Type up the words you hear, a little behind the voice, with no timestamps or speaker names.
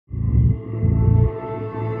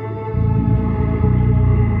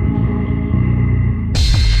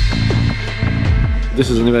This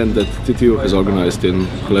is an event that TTU has organized in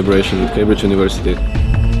collaboration with Cambridge University.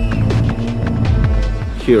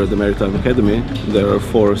 Here at the Maritime Academy, there are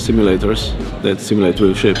 4 simulators that simulate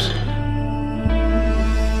real ships.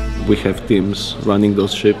 We have teams running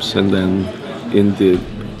those ships and then in the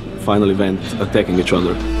final event attacking each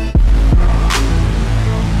other.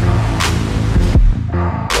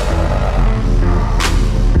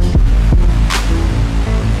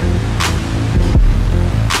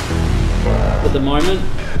 At the moment,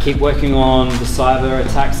 keep working on the cyber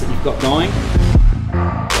attacks that you've got going.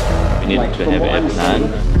 We need to have a plan.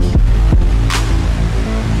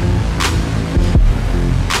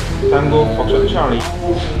 Tango Foxtrot Charlie.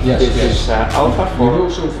 Yes, this yes. is Alpha 4,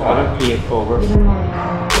 RP over.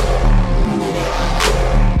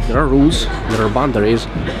 There are rules, there are boundaries,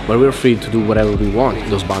 but we're free to do whatever we want in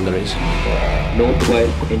those boundaries.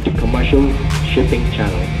 Northwest into commercial shipping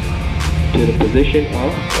channel to the position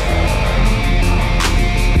of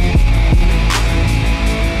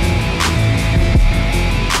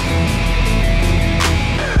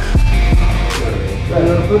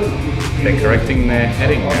They're correcting the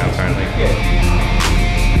heading now, apparently.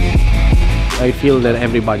 I feel that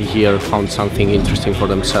everybody here found something interesting for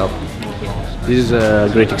themselves. This is a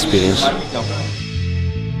great experience.